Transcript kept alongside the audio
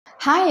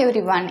Hi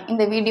everyone, in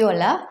the video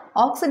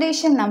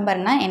oxidation number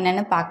na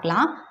என்னன்னு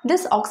பார்க்கலாம்.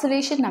 This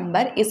oxidation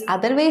number is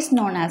otherwise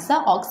known as the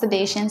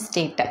oxidation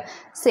state.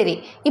 சரி,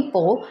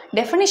 இப்போ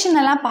definition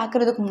எல்லாம்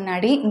பார்க்கிறதுக்கு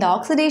முன்னாடி இந்த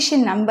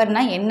oxidation number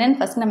na என்னன்னு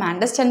first நம்ம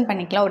understand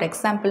பண்ணிக்கலாம் ஒரு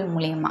example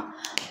மூலமா.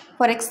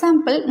 For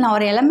example, நான்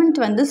ஒரு element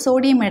வந்து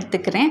sodium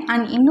எடுத்துக்கிறேன்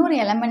and இன்னொரு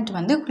element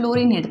வந்து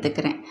chlorine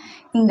எடுத்துக்கிறேன்.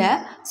 இந்த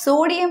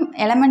sodium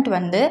element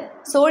வந்து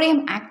sodium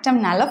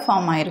atomனால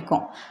form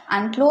ஆயிருக்கும்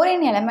and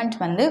chlorine element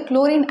வந்து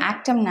chlorine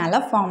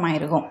atomனால form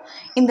ஆயிருக்கும்.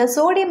 இந்த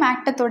sodium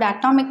atomத்தோட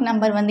atomic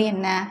number வந்து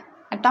என்ன?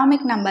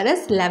 Atomic number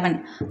is 11.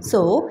 So,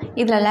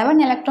 இதில்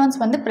 11 electrons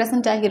வந்து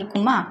present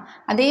ஆகிருக்குமா?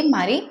 அதே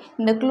மாதிரி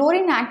இந்த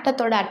chlorine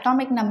atomத்தோட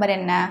atomic number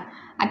என்ன?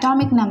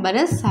 Atomic number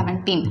is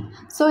 17.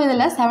 So,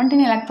 இதில்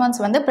 17 electrons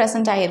வந்து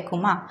present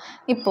ஆகிருக்குமா?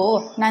 இப்போ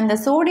நான் இந்த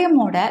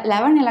sodiumோட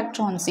 11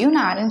 electronsையும்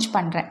நான் arrange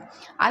பண்ணுறேன்.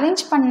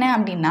 Arrange பண்ணேன்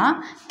அப்படின்னா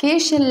K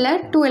shellல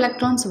 2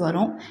 electrons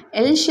வரும்,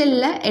 L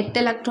shellல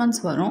 8 electrons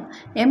வரும்,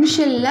 M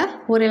shellல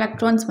 1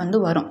 electrons வந்து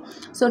வரும்.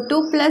 So,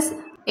 2 plus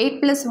 8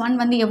 plus 1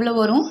 வந்து எவ்வளோ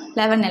வரும்?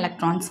 11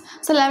 electrons.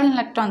 So, 11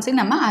 electronsை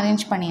நம்ம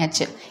arrange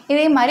பண்ணியாச்சு.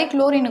 இதே மாதிரி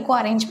chlorineக்கும்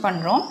arrange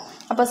பண்ணுறோம்.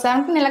 அப்போ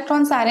 17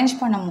 electrons arrange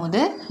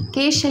பண்ணும்போது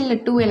K shellல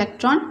 2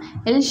 electron,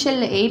 L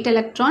shellல 8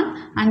 electron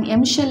and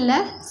M shellல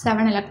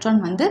 7 electron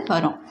வந்து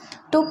வரும்.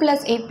 2 plus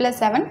 8 plus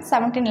 7,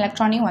 17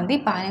 electroniயும் வந்து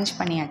இப்போ arrange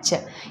பண்ணியாச்சு.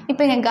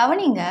 இப்போ இங்கே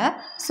கவனிங்க,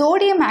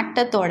 சோடியம்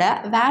ஆக்டத்தோட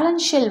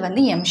வேலன்ஸ் ஷெல்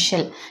வந்து M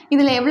shell.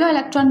 இதில் எவ்வளோ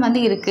எலக்ட்ரான்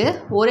வந்து இருக்குது?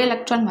 ஒரு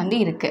எலக்ட்ரான் வந்து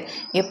இருக்குது.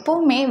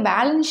 எப்போவுமே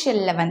வேலன்ஸ்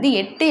ஷெல்லில் வந்து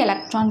 8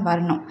 எலக்ட்ரான்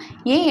வரணும்.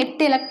 ஏன்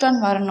 8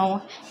 எலக்ட்ரான் வரணும்?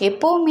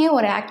 எப்போவுமே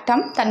ஒரு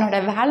ஆக்டம் தன்னோட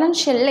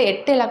வேலன்ஸ் ஷெல்லில்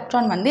 8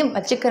 எலக்ட்ரான் வந்து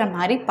வச்சுக்கிற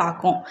மாதிரி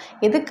பார்க்கும்.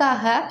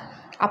 எதுக்காக?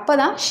 அப்போ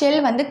தான் ஷெல்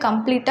வந்து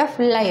கம்ப்ளீட்டாக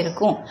ஃபுல்லாக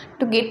இருக்கும்.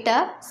 To get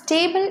a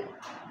stable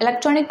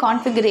electronic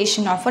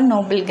configuration of a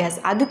noble gas.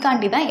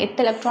 அதுக்காண்டி தான் 8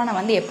 எலக்ட்ரானை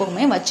வந்து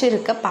எப்போவுமே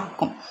வச்சுருக்க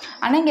பார்க்கும்.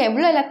 ஆனால் இங்கே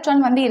எவ்வளோ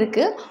எலக்ட்ரான் வந்து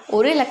இருக்குது?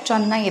 ஒரு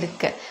எலக்ட்ரான் தான்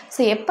இருக்குது. ஸோ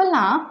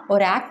எப்போல்லாம்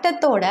ஒரு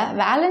ஆக்டத்தோட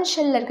வேலன்ஸ்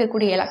ஷெல்லில்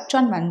இருக்கக்கூடிய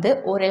எலக்ட்ரான் வந்து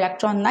ஒரு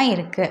எலக்ட்ரான் தான்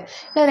இருக்குது,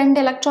 இல்லை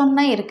 2 எலக்ட்ரான்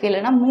தான் இருக்குது,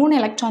 இல்லைனா 3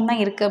 எலக்ட்ரான்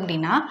தான் இருக்குது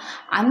அப்படின்னா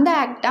அந்த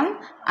ஆக்டம்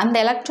அந்த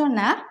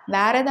எலக்ட்ரானை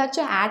வேறு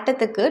ஏதாச்சும்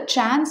ஆட்டத்துக்கு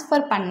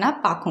ட்ரான்ஸ்ஃபர் பண்ண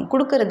பார்க்கும்,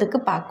 கொடுக்கறதுக்கு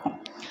பார்க்கும்.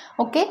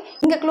 ஓகே,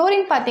 இங்கே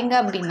குளோரின் பார்த்தீங்க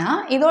அப்படின்னா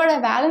இதோட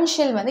வேலன்ஸ்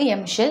ஷெல் வந்து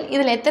M shell.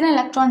 இதில் எத்தனை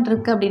எலக்ட்ரான்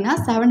இருக்குது அப்படின்னா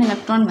 7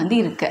 எலக்ட்ரான் வந்து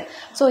இருக்குது.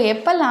 ஸோ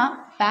எப்போல்லாம்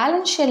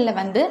வேலன்ஸ் ஷெல்லில்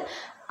வந்து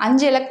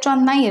 5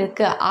 எலக்ட்ரான் தான்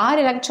இருக்குது,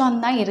 6 எலக்ட்ரான்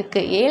தான்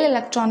இருக்குது, 7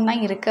 எலக்ட்ரான்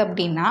தான் இருக்குது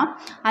அப்படின்னா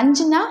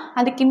 5னா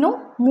அதுக்கு இன்னும்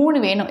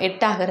 3 வேணும்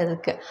 8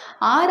 ஆகிறதுக்கு,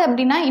 6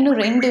 அப்படின்னா இன்னும்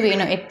 2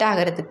 வேணும் 8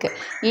 ஆகிறதுக்கு,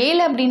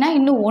 7 அப்படின்னா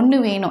இன்னும் 1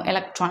 வேணும்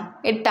எலக்ட்ரான்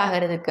 8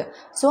 ஆகிறதுக்கு.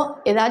 ஸோ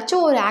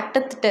ஏதாச்சும் ஒரு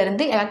ஆக்டத்திட்ட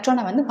இருந்து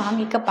எலக்ட்ரானை வந்து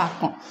வாங்கிக்க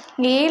பார்க்கும்.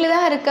 இங்கே 7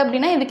 தான் இருக்குது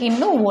அப்படின்னா இதுக்கு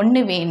இன்னும்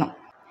 1 வேணும்.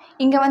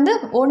 இங்கே வந்து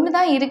 1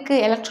 தான்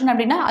இருக்குது எலக்ட்ரான்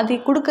அப்படின்னா அது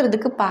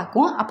கொடுக்கறதுக்கு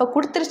பார்க்கும். அப்போ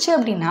கொடுத்துருச்சு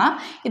அப்படின்னா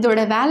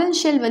இதோட வேலன்ஸ்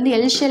ஷெல் வந்து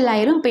L shell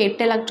ஆயிரும். இப்போ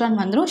 8 எலக்ட்ரான்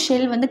வந்துடும்,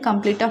 ஷெல் வந்து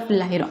கம்ப்ளீட்டாக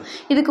ஃபில் ஆயிரும்.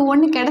 இதுக்கு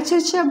 1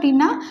 கிடச்சிருச்சு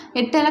அப்படின்னா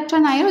 8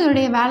 எலக்ட்ரான் ஆயிரும்,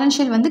 இதோடைய வேலன்ஸ்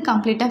ஷெல் வந்து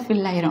கம்ப்ளீட்டாக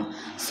ஃபில் ஆயிரும்.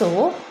 ஸோ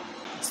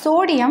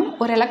சோடியம்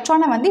ஒரு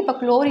எலக்ட்ரானை வந்து இப்போ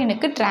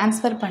குளோரினுக்கு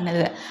ட்ரான்ஸ்ஃபர்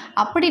பண்ணுது.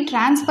 அப்படி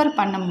ட்ரான்ஸ்ஃபர்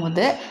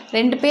பண்ணும்போது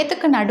 2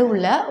 பேத்துக்கு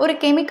நடுவில் ஒரு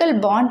கெமிக்கல்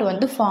பாண்ட்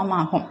வந்து ஃபார்ம்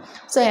ஆகும்.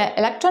 ஸோ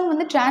எலக்ட்ரான்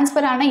வந்து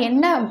ட்ரான்ஸ்ஃபர் ஆனால்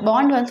என்ன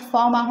பாண்ட் வந்து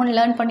ஃபார்ம் ஆகும்னு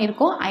லேர்ன்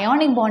பண்ணியிருக்கோம்?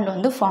 அயானிக் பாண்ட்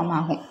வந்து ஃபார்ம்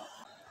ஆகும்.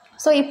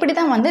 ஸோ இப்படி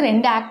தான் வந்து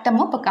 2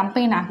 ஆட்டமும் இப்போ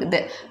கம்பைன்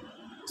ஆகுது,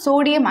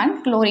 sodium and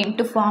chlorine,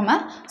 to form a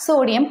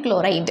sodium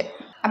chloride.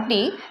 அப்படி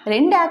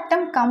 2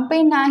 ஆட்டம்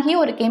கம்பைன் ஆகி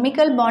ஒரு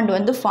கெமிக்கல் பாண்ட்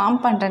வந்து ஃபார்ம்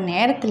பண்ணுற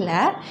நேரத்தில்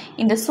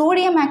இந்த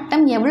சோடியம்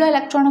ஆட்டம் எவ்வளோ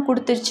எலக்ட்ரானை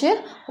கொடுத்துருச்சு?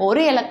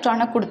 ஒரு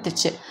எலக்ட்ரானை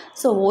கொடுத்துச்சு.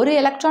 ஸோ ஒரு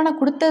எலக்ட்ரானை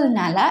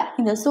கொடுத்ததுனால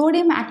இந்த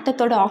சோடியம்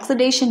ஆக்டத்தோட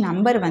ஆக்சிடேஷன்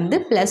நம்பர் வந்து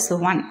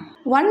 +1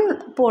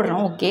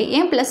 போடுறோம். ஓகே,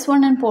 ஏன்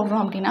 +1ன்னு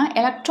போடுறோம் அப்படின்னா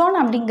எலக்ட்ரான்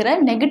அப்படிங்கிற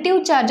நெகட்டிவ்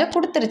சார்ஜை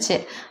கொடுத்துருச்சு.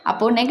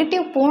 அப்போது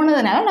நெகட்டிவ்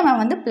போனதுனால நம்ம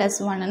வந்து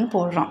 +1ன்னு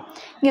போடுறோம்.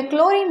 இங்கே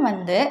குளோரின்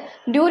வந்து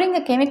during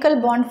a chemical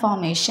bond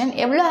formation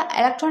எவ்வளோ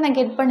எலக்ட்ரானை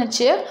கெட்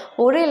பண்ணுச்சு?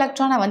 ஒரு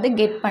எலக்ட்ரானை வந்து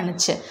கெட்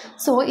பண்ணுச்சு.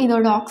 ஸோ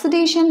இதோட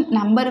ஆக்சிடேஷன்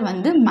நம்பர்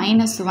வந்து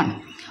 -1.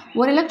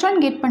 ஒரு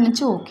எலக்ட்ரான் கெட்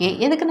பண்ணுச்சு. ஓகே,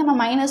 எதுக்கு நம்ம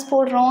மைனஸ்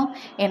போடுறோம்?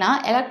 ஏன்னா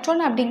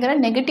எலக்ட்ரான் அப்படிங்கிற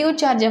நெகட்டிவ்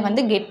சார்ஜை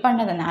வந்து கெட்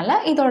பண்ணதுனால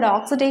இதோட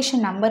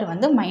ஆக்சிடேஷன் நம்பர்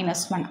வந்து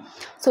 -1.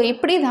 ஸோ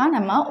இப்படி தான்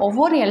நம்ம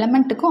ஒவ்வொரு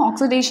எலமெண்ட்டுக்கும்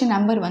ஆக்சிடேஷன்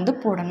நம்பர் வந்து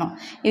போடணும்.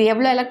 இது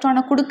எவ்வளோ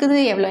எலக்ட்ரானை கொடுக்குது,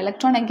 எவ்வளோ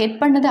எலக்ட்ரானை கெட்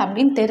பண்ணுது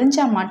அப்படின்னு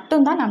தெரிஞ்சால்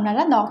மட்டும்தான்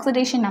நம்மளால் அந்த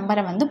ஆக்சிடேஷன்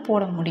நம்பரை வந்து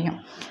போட முடியும்.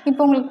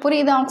 இப்போ உங்களுக்கு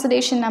புரியுது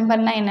ஆக்சிடேஷன்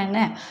நம்பர்னால்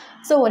என்னென்னு?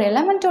 ஸோ ஒரு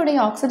எலமெண்ட்டோடைய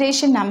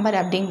ஆக்சிடேஷன் நம்பர்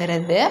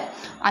அப்படிங்கிறது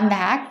அந்த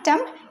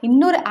ஆக்டம்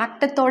இன்னொரு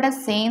ஆக்டத்தோடு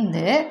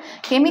சேர்ந்து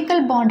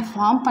கெமிக்கல் பாண்ட்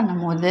ஃபார்ம்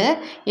பண்ணும்போது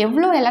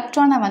எவ்வளோ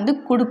எலக்ட்ரானை வந்து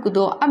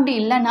கொடுக்குதோ, அப்படி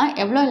இல்லைன்னா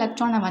எவ்வளோ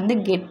எலக்ட்ரானை வந்து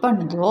கெட்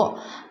பண்ணுதோ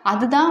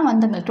அதுதான்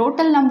வந்து அந்த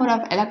டோட்டல் நம்பர்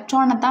ஆஃப்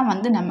எலக்ட்ரானை தான்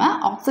வந்து நம்ம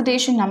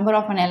ஆக்சிடேஷன் நம்பர்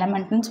ஆஃப் அன்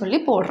எலமெண்ட்னு சொல்லி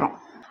போடுறோம்.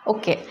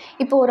 ஓகே,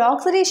 இப்போ ஒரு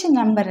ஆக்சிடேஷன்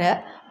நம்பரை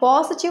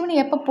பாசிட்டிவ்னு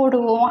எப்போ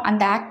போடுவோம்?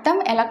 அந்த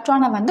ஆக்டம்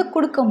எலக்ட்ரானை வந்து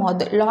கொடுக்கும்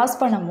போது, லாஸ்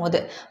பண்ணும் போது.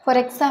 For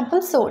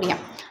example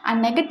sodium. அண்ட்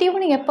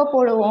நெகட்டிவ்னு எப்போ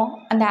போடுவோம்?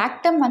 அந்த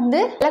ஆக்டம் வந்து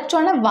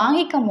எலக்ட்ரானை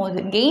வாங்கிக்கும் போது,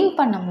 கெயின்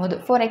பண்ணும் போது.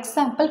 For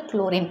example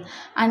chlorine.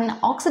 And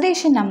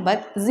oxidation number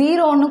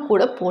 0ன்னு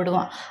கூட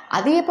போடுவோம்.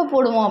 அது எப்போ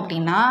போடுவோம்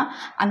அப்படின்னா,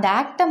 அந்த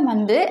ஆக்டம்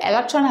வந்து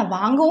எலக்ட்ரானை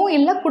வாங்கவும்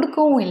இல்லை,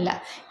 கொடுக்கவும் இல்லை.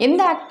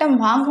 எந்த ஆக்டம்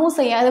வாங்கவும்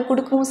செய்யாது,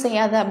 கொடுக்கவும்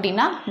செய்யாது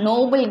அப்படின்னா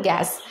நோபல்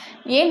கேஸ்.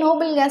 ஏன்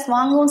நோபல் கேஸ்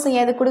வாங்கவும்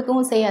செய்யாது,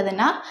 கொடுக்கவும்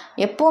செய்யாதுன்னா,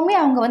 எப்போவுமே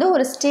அவங்க வந்து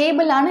ஒரு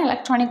ஸ்டேபிளான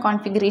எலக்ட்ரானிக்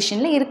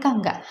கான்ஃபிகரேஷனில்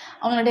இருக்காங்க.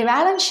 அவங்களுடைய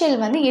வேலன்ஸ் ஷெல்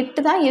வந்து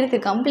 8 தான்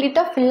இருக்குது,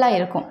 கம்ப்ளீட்டாக ஃபில்லாக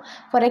இருக்கும்.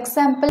 For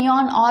example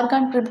neon,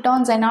 argon,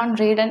 krypton, xenon,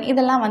 Radaan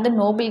இதெல்லாம் வந்து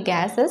நோபல்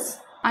கேஸஸ்.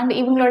 அண்ட்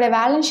இவங்களோட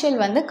வேலன்ஸ்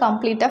ஷெல் வந்து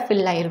கம்ப்ளீட்டாக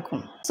ஃபில்லாக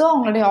இருக்கும். ஸோ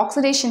அவங்களுடைய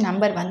ஆக்சிடேஷன்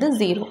நம்பர் வந்து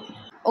 0.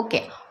 ஓகே,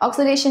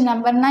 ஆக்சிடேஷன்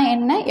நம்பர்னால்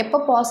என்ன? எப்போ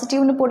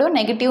பாசிட்டிவ்னு போடுவோம்,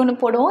 நெகட்டிவ்னு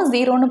போடுவோம்,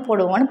 0ன்னு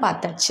போடுவோம்னு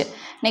பார்த்தாச்சு.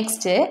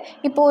 நெக்ஸ்ட்டு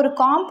இப்போ ஒரு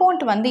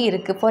காம்பவுண்ட் வந்து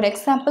இருக்குது. For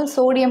example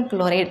sodium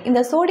chloride.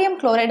 இந்த சோடியம்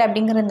குளோரைடு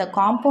அப்படிங்கிற இந்த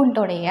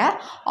காம்பவுண்டோடைய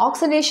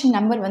ஆக்சிடேஷன்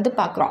நம்பர் வந்து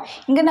பார்க்குறோம்.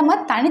 இங்கே நம்ம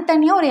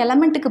தனித்தனியாக ஒரு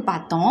எலமெண்ட்டுக்கு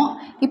பார்த்தோம்.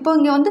 இப்போ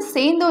இங்கே வந்து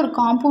சேர்ந்த ஒரு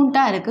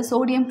காம்பவுண்ட்டாக இருக்குது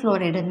சோடியம்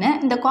குளோரைடுன்னு.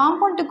 இந்த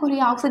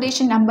காம்பவுண்ட்டுக்குரிய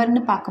ஆக்சிடேஷன்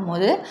நம்பர்னு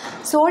பார்க்கும்போது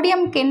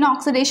சோடியம்க்கு என்ன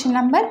ஆக்சிடேஷன்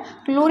நம்பர்,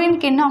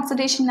 குளோரினுக்கு என்ன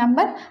ஆக்சிடேஷன்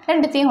நம்பர்,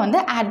 ரெண்டுத்தையும்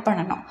வந்து ஆட்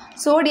பண்ணணும்.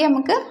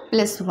 சோடியமுக்கு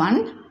 +1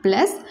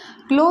 ப்ளஸ்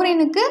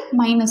குளோரினுக்கு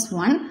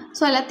 -1.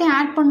 ஸோ எல்லாத்தையும்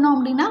ஆட் பண்ணோம்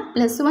அப்படின்னா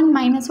 +1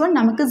 -1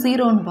 நமக்கு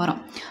 0ன்னு வரும்.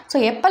 ஸோ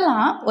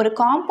எப்போல்லாம் ஒரு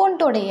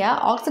காம்பவுண்டோடைய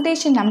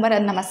ஆக்சிடேஷன் நம்பரை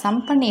நம்ம சம்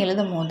பண்ணி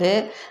எழுதும் போது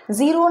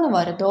 0ன்னு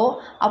வருதோ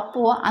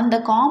அப்போது அந்த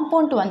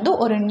காம்பவுண்ட் வந்து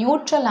ஒரு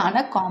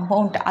நியூட்ரலான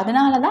காம்பவுண்ட்.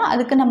 அதனால தான்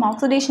அதுக்கு நம்ம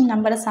ஆக்சிடேஷன்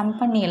நம்பரை சம்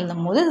பண்ணி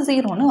எழுதும் போது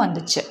 0ன்னு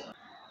வந்துச்சு.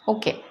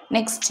 ஓகே,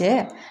 நெக்ஸ்ட்டு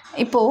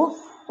இப்போது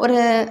ஒரு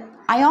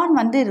அயான்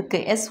வந்து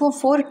இருக்குது,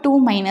 SO4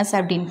 2-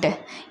 அப்படின்ட்டு.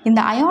 இந்த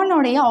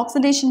அயானோடைய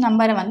ஆக்சிடேஷன்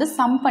நம்பரை வந்து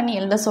சம் பண்ணி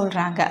எழுத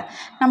சொல்கிறாங்க.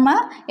 நம்ம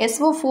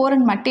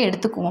SO4ன்னு மட்டும்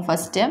எடுத்துக்குவோம்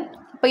ஃபஸ்ட்டு.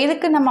 இப்போ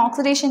இதுக்கு நம்ம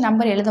ஆக்சிடேஷன்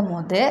நம்பர் எழுதும்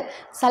போது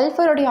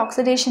சல்ஃபருடைய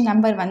ஆக்சிடேஷன்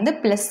நம்பர் வந்து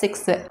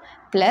 +6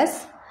 ப்ளஸ்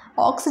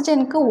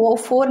ஆக்சிஜனுக்கு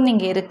O4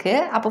 இங்கே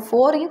இருக்குது. அப்போ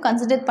 4ஐயும்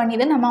கன்சிடர் பண்ணி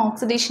தான் நம்ம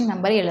ஆக்சிடேஷன்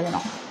நம்பர்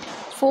எழுதணும்.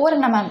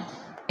 4 நம்ம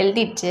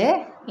எழுதிட்டு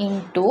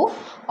இன்டூ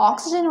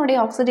ஆக்சிஜனுடைய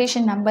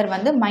ஆக்சிடேஷன் நம்பர்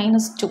வந்து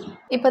 -2.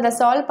 இப்போ இதை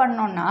சால்வ்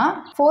பண்ணோன்னா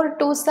 4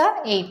 2s are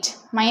 8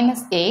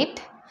 -8.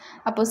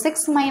 அப்போது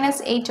 6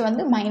 - 8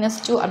 வந்து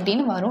 -2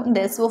 அப்படின்னு வரும்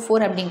இந்த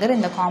SO4 அப்படிங்கிற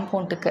இந்த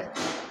காம்பவுண்டுக்கு.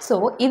 ஸோ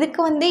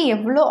இதுக்கு வந்து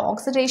எவ்வளோ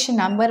ஆக்சிடேஷன்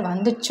நம்பர்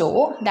வந்துச்சோ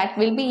that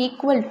will be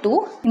equal to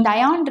இந்த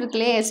அயான்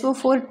இருக்குல்லையே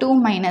SO4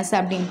 2-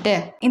 அப்படின்ட்டு.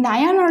 இந்த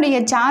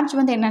அயானுடைய சார்ஜ்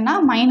வந்து என்னென்னா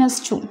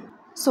 -2.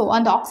 ஸோ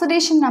அந்த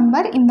ஆக்சிடேஷன்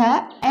நம்பர் இந்த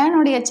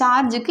அயானுடைய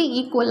சார்ஜுக்கு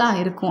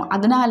ஈக்குவலாக இருக்கும்.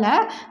 அதனால்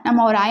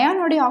நம்ம ஒரு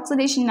அயானுடைய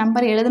ஆக்சிடேஷன்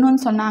நம்பர்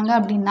எழுதணும்னு சொன்னாங்க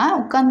அப்படின்னா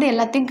உட்காந்து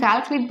எல்லாத்தையும்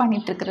கால்குலேட்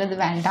பண்ணிகிட்டு இருக்கிறது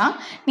வேண்டாம்.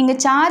 நீங்கள்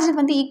சார்ஜ்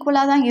வந்து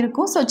ஈக்குவலாக தான்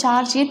இருக்கும். ஸோ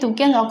சார்ஜையே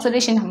தூக்கி அந்த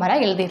ஆக்சிடேஷன்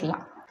நம்பராக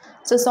எழுதிடலாம்.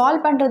 ஸோ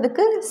சால்வ்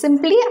பண்ணுறதுக்கு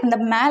சிம்பிளி அந்த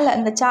மேலே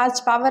அந்த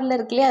சார்ஜ் பவரில்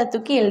இருக்குல்லையே அதை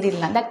தூக்கி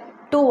எழுதிடலாம். That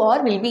 2R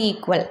will be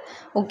equal.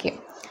 Okay,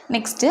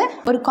 next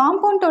ஒரு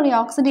காம்பவுண்டோடைய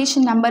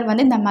ஆக்சிடேஷன் நம்பர்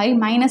வந்து இந்த மாதிரி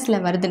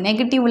மைனஸில் வருது,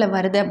 நெகட்டிவில்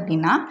வருது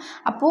அப்படின்னா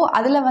அப்போது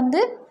அதில் வந்து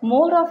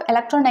மோர் ஆஃப்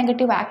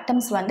எலக்ட்ரோநெகட்டிவ்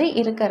ஆக்டம்ஸ் வந்து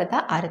இருக்கிறதா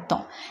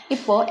அர்த்தம்.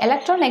 இப்போது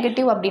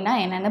எலக்ட்ரோநெகட்டிவ் அப்படின்னா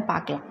என்னென்னு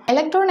பார்க்கலாம்.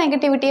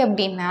 எலக்ட்ரோநெகட்டிவிட்டி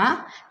அப்படின்னா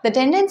the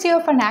tendency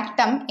of an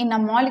atom in a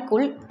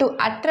molecule to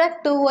attract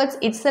towards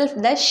itself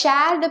the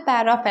shared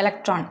pair of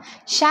electron.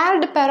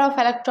 shared pair of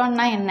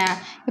electronனா என்ன?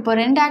 இப்போ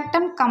 2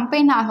 ஆக்டம்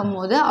கம்பைன்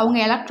ஆகும்போது அவங்க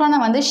எலக்ட்ரானை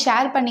வந்து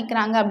ஷேர்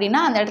பண்ணிக்கிறாங்க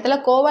அப்படின்னா அந்த இடத்துல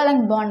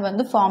கோவலன்ட் பாண்ட்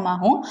வந்து ஃபார்ம்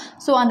ஆகும்.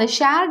 ஸோ அந்த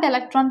ஷேர்ட்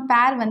எலக்ட்ரான்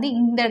பேர் வந்து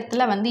இந்த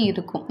இடத்துல வந்து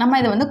இருக்கும். நம்ம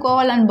இதை வந்து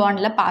கோவலன்ட்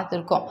பாண்டில்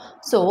பார்த்துருக்கோம்.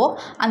 ஸோ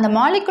அந்த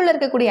மாலிகுலில்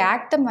இருக்கக்கூடிய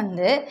ஆக்டம்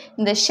வந்து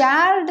இந்த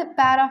ஷேர்டு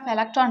பேர் ஆஃப்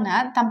எலக்ட்ரானை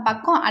தம்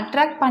பக்கம்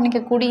அட்ராக்ட்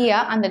பண்ணிக்கக்கூடிய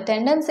அந்த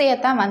டெண்டன்சியை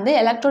தான் வந்து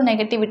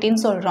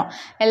எலக்ட்ரோநெகட்டிவிட்டின்னு சொல்கிறோம்.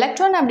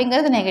 எலக்ட்ரான்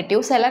அப்படிங்கிறது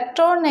நெகட்டிவ். ஸோ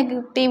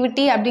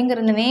எலக்ட்ரோநெகட்டிவிட்டி அப்படிங்கிற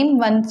இந்த நேம்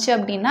வந்துச்சு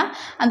அப்படின்னா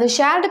அந்த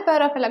ஷேர்டு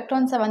பேர் ஆஃப்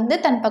எலக்ட்ரான்ஸை வந்து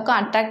தன் பக்கம்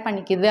அட்ராக்ட்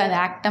பண்ணிக்குது அந்த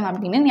ஆக்டம்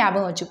அப்படின்னு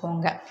ஞாபகம்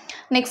வச்சுக்கோங்க.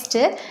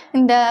 நெக்ஸ்ட்டு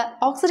இந்த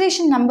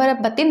ஆக்சிடேஷன் நம்பரை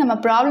பற்றி நம்ம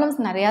ப்ராப்ளம்ஸ்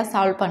நிறையா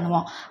சால்வ்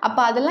பண்ணுவோம்.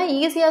 அப்போ அதெல்லாம்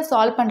ஈஸியாக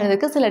சால்வ்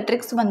பண்ணுறதுக்கு சில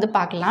ட்ரிக்ஸ் வந்து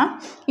பார்க்கலாம்.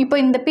 இப்போ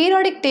இந்த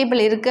பீரியாடிக்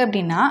டேபிள் இருக்குது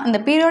அப்படின்னா அந்த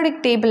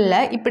பீரியாடிக்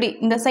டேபிளில் இப்படி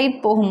இந்த சைட்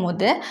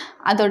போகும்போது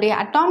அதோடைய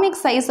atomic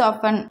size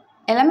of an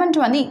element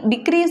வந்து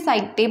டிக்ரீஸ்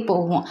ஆகிட்டே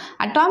போகும்.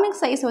 அட்டாமிக்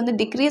சைஸ் வந்து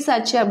டிக்ரீஸ்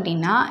ஆச்சு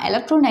அப்படின்னா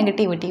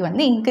எலக்ட்ரோநெகட்டிவிட்டி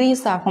வந்து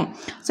இன்க்ரீஸ் ஆகும்.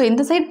 ஸோ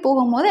இந்த சைட்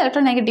போகும்போது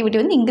எலக்ட்ரோநெகட்டிவிட்டி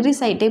வந்து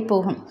இன்க்ரீஸ் ஆகிட்டே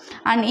போகும்.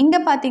 அண்ட் இங்கே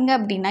பார்த்தீங்க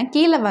அப்படின்னா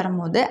கீழே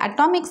வரும்போது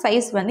அட்டாமிக்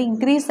சைஸ் வந்து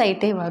இன்க்ரீஸ்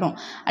ஆகிட்டே வரும்.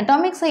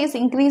 அட்டாமிக் சைஸ்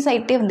இன்க்ரீஸ்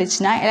ஆகிட்டே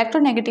வந்துச்சுன்னா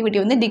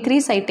எலக்ட்ரோநெகட்டிவிட்டி வந்து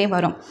டிக்ரீஸ் ஆகிட்டே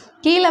வரும்.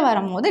 கீழே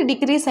வரும்போது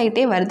டிக்ரீஸ்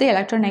ஆகிட்டே வருது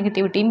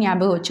எலக்ட்ரோநெகட்டிவிட்டின்னு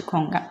ஞாபகம்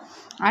வச்சுக்கோங்க.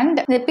 அண்ட்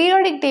இந்த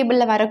பீரியாடிக்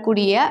டேபிளில்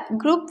வரக்கூடிய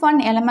குரூப் 1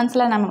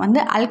 எலமெண்ட்ஸில் நம்ம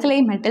வந்து அல்கலை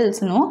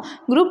மெட்டல்ஸ்னும்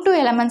குரூப் 2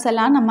 எலமெண்ட்ஸ்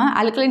எல்லாம் நம்ம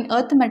அல்கலைன்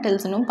எர்த்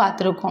மெட்டல்ஸ்னும்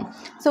பார்த்துருக்கோம்.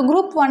 ஸோ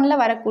குரூப் 1ல்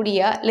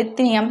வரக்கூடிய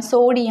லித்தினியம்,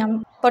 சோடியம்,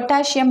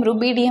 பொட்டாசியம்,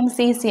 ருபீடியம்,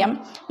 சீசியம்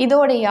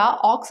இதோடைய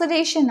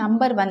ஆக்சிடேஷன்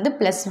நம்பர் வந்து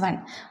 +1.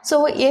 ஸோ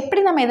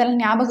எப்படி நம்ம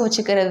இதெல்லாம் ஞாபகம்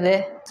வச்சுக்கிறது?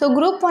 ஸோ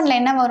குரூப் 1ல்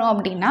என்ன வரும்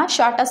அப்படின்னா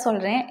ஷார்ட்டாக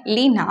சொல்கிறேன்,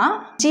 லீனா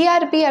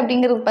ஜிஆர்பி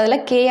அப்படிங்கிறது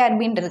பதில்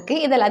கேஆர்பின்னு இருக்குது.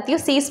 இது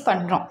எல்லாத்தையும் சீஸ்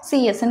பண்ணுறோம்,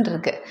 சிஎஸ்ன்னு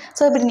இருக்குது.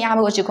 ஸோ இப்படி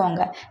ஞாபகம்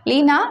வச்சுக்கோங்க.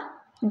 லீனா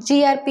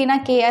GRPனா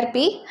KRP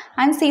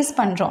அண்ட் சீஸ்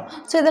பண்ணுறோம்.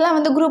 ஸோ இதெல்லாம்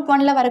வந்து குரூப்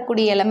 1ல்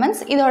வரக்கூடிய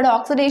எலமெண்ட்ஸ். இதோட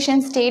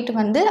ஆக்சிடேஷன் ஸ்டேட்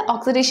வந்து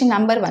ஆக்சிடேஷன்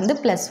நம்பர் வந்து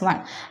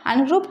 +1.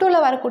 அண்ட் குரூப் 2ல்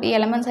வரக்கூடிய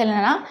எலமெண்ட்ஸ்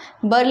என்னென்னா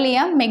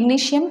beryllium,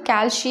 magnesium,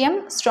 calcium,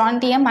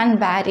 ஸ்ட்ராண்டியம் and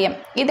barium.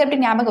 இது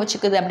எப்படி ஞாபகம்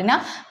வச்சுக்குது அப்படின்னா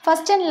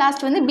ஃபர்ஸ்ட் அண்ட்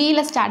லாஸ்ட் வந்து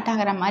பியில் ஸ்டார்ட்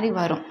ஆகிற மாதிரி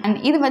வரும். அண்ட்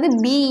இது வந்து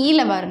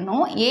பிஇயில்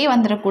வரணும், ஏ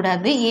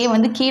வந்துடக்கூடாது, ஏ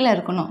வந்து கீழே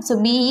இருக்கணும். ஸோ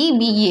பிஇ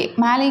பிஏ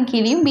மேலேயும்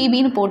கீழேயும்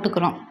பிபின்னு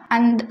போட்டுக்கிறோம்.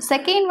 அண்ட்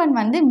செகண்ட் ஒன்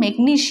வந்து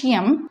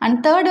மெக்னீஷியம் அண்ட்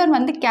தேர்ட் ஒன்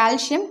வந்து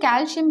கால்சியம்.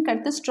 கால்சியம்க்கு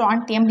அடுத்து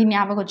ஸ்ட்ராண்டியம் அப்படி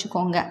ஞாபகம்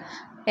வச்சுக்கோங்க,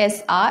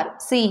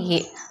 SrCa.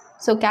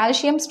 ஸோ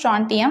கால்சியம்,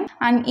 ஸ்ட்ராண்டியம்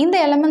அண்ட் இந்த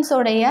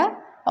எலமெண்ட்ஸோடைய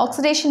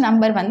ஆக்சிடேஷன்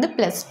நம்பர் வந்து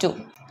 +2.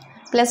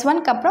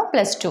 +1க்கு அப்புறம்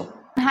 +2.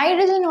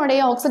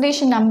 ஹைட்ரஜனோடைய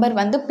ஆக்சிடேஷன் நம்பர்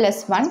வந்து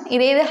 +1.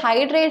 இதே இது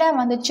ஹைட்ரேடாக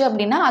வந்துச்சு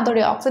அப்படின்னா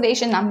அதோடைய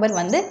ஆக்சிடேஷன் நம்பர்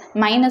வந்து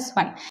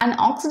 -1. அண்ட்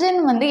ஆக்சிஜன்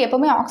வந்து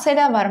எப்போவுமே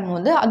ஆக்சைடாக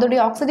வரும்போது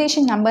அதோடைய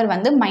ஆக்சிடேஷன் நம்பர்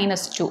வந்து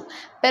 -2.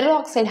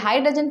 பெராக்சைடு,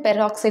 ஹைட்ரஜன்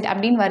பெராக்சைடு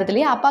அப்படின்னு வருது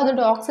இல்லையா, அப்போ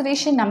அதோட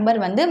ஆக்சிடேஷன் நம்பர்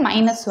வந்து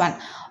 -1.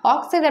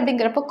 ஆக்சைடு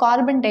அப்படிங்கிறப்போ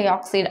carbon di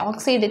oxide,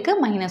 ஆக்சைடுக்கு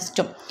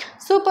 -2.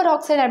 Super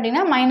oxide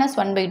அப்படின்னா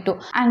 -1/2.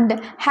 அண்ட்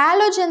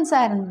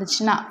ஹாலோஜன்ஸாக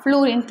இருந்துச்சுன்னா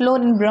ஃப்ளூரின்,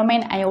 குளோரின்,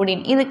 புரோமைன்,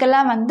 அயோடின்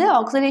இதுக்கெல்லாம் வந்து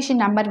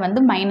ஆக்சிடேஷன் நம்பர்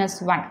வந்து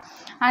 -1.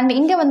 அண்ட்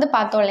இங்கே வந்து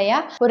பார்த்தோம் இல்லையா,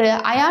 ஒரு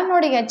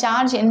அயானோடைய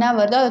சார்ஜ் என்ன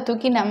வருதோ அதை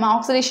தூக்கி நம்ம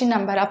ஆக்சிடேஷன்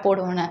நம்பராக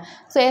போடுவோன்னு.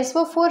 ஸோ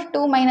SO4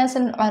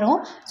 2- வரும்.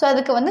 ஸோ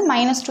அதுக்கு வந்து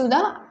 -2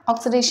 தான்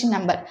ஆக்சிடேஷன்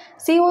நம்பர்.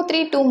 CO3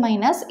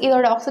 2-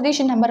 இதோட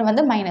ஆக்சிடேஷன் நம்பர்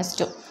வந்து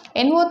 -2.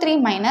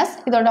 NO3-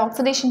 இதோட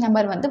ஆக்சிடேஷன்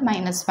நம்பர் வந்து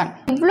 -1.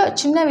 இவ்வளோ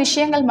சின்ன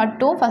விஷயங்கள்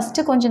மட்டும்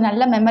ஃபஸ்ட்டு கொஞ்சம்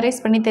நல்லா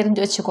மெமரைஸ் பண்ணி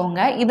தெரிஞ்சு வச்சுக்கோங்க.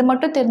 இது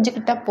மட்டும்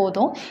தெரிஞ்சுக்கிட்டால்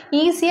போதும்,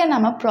 ஈஸியாக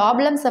நம்ம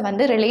ப்ராப்ளம்ஸை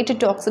வந்து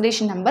related to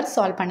oxidation number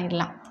solve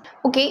பண்ணிடலாம்.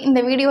 ஓகே, இந்த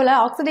வீடியோவில்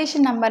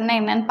ஆக்சிடேஷன் நம்பர்னால்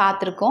என்னென்னு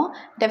பார்த்துருக்கோம்,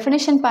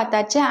 டெஃபினேஷன்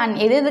பார்த்தாச்சு. அண்ட்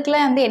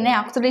எதுக்கெல்லாம் வந்து என்ன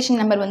ஆக்சிடேஷன்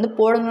நம்பர் வந்து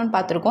போடணும்னு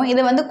பார்த்துருக்கோம்.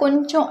 இதை வந்து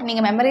கொஞ்சம்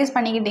நீங்கள் மெமரைஸ்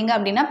பண்ணிக்கிட்டீங்க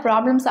அப்படின்னா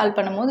ப்ராப்ளம் சால்வ்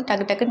பண்ணும்போது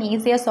டக்குன்னு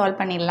ஈஸியாக சால்வ்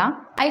பண்ணிடலாம்.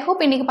 ஐ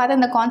ஹோப் இன்றைக்கி பார்த்த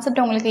இந்த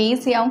கான்செப்ட் உங்களுக்கு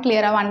ஈஸியாகவும்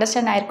கிளியராகவும்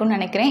அண்டர்ஸ்டாண்ட் ஆயிருக்கும்னு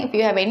நினைக்கிறேன். If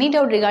you have any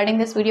doubt regarding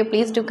this video,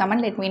 please do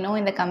comment, let me know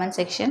in the comment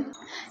section.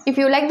 If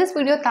you like this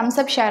video, thumbs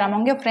up, share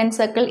among your friend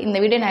circle. இந்த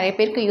video நிறைய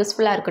பேருக்கு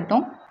யூஸ்ஃபுல்லாக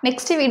இருக்கட்டும்.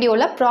 Next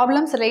வீடியோவில்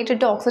problems related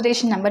to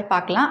oxidation number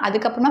பார்க்கலாம்.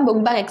 அதுக்கப்புறமா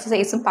book back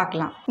எக்ஸசைஸும்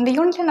பார்க்கலாம். இந்த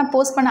யூனிட்டில் நான்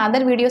போஸ்ட் பண்ண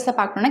அதர் வீடியோஸை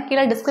பார்க்கணுன்னா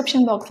கீழே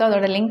டிஸ்கிரிப்ஷன் பாக்ஸில்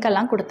அதோட லிங்க்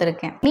எல்லாம்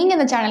கொடுத்துருக்கேன். நீங்கள்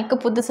இந்த சேனலுக்கு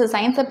புதுசு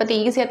சயின்ஸை பற்றி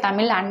ஈஸியாக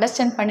தமிழில்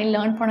அண்டர்ஸ்டாண்ட் பண்ணி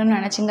லேர்ன் பண்ணணும்னு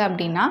நினச்சிங்க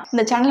அப்படின்னா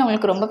இந்த சேனல்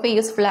உங்களுக்கு ரொம்பவே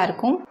யூஸ்ஃபுல்லாக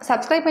இருக்கும்.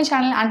 சப்ஸ்கிரைப் பண்ணி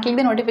channel and click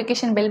the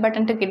notification bell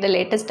button to get the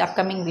latest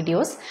upcoming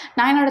videos.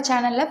 நான் என்னோட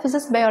சேனலில்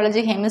ஃபிசிக்ஸ்,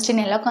 பயாலஜி,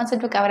 கெமிஸ்ட்ரின்னு எல்லா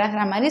கான்செப்ட்டும் கவர்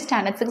ஆகிற மாதிரி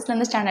ஸ்டாண்டர்ட்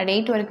 6லேருந்து ஸ்டாண்டர்ட்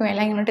 8 வரைக்கும்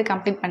எல்லா யூனிட்டும்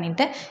கம்ப்ளீட்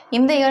பண்ணிவிட்டு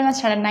இந்த இயர் நான்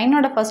ஸ்டாண்டர்ட்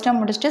 9ஓட ஃபஸ்ட் டைம்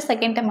முடிச்சுட்டு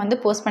செகண்ட் டைம் வந்து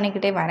போஸ்ட்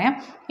பண்ணிக்கிட்டே வரேன்.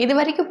 இது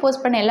வரைக்கும்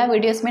போஸ்ட் பண்ண எல்லா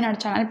வீடியோஸுமே என்னோட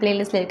சேனல்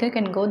பிளேலிஸ்ட்டில் இருக்குது. You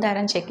can go there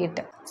and check it.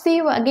 See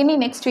you again in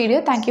next video.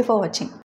 Thank you for watching.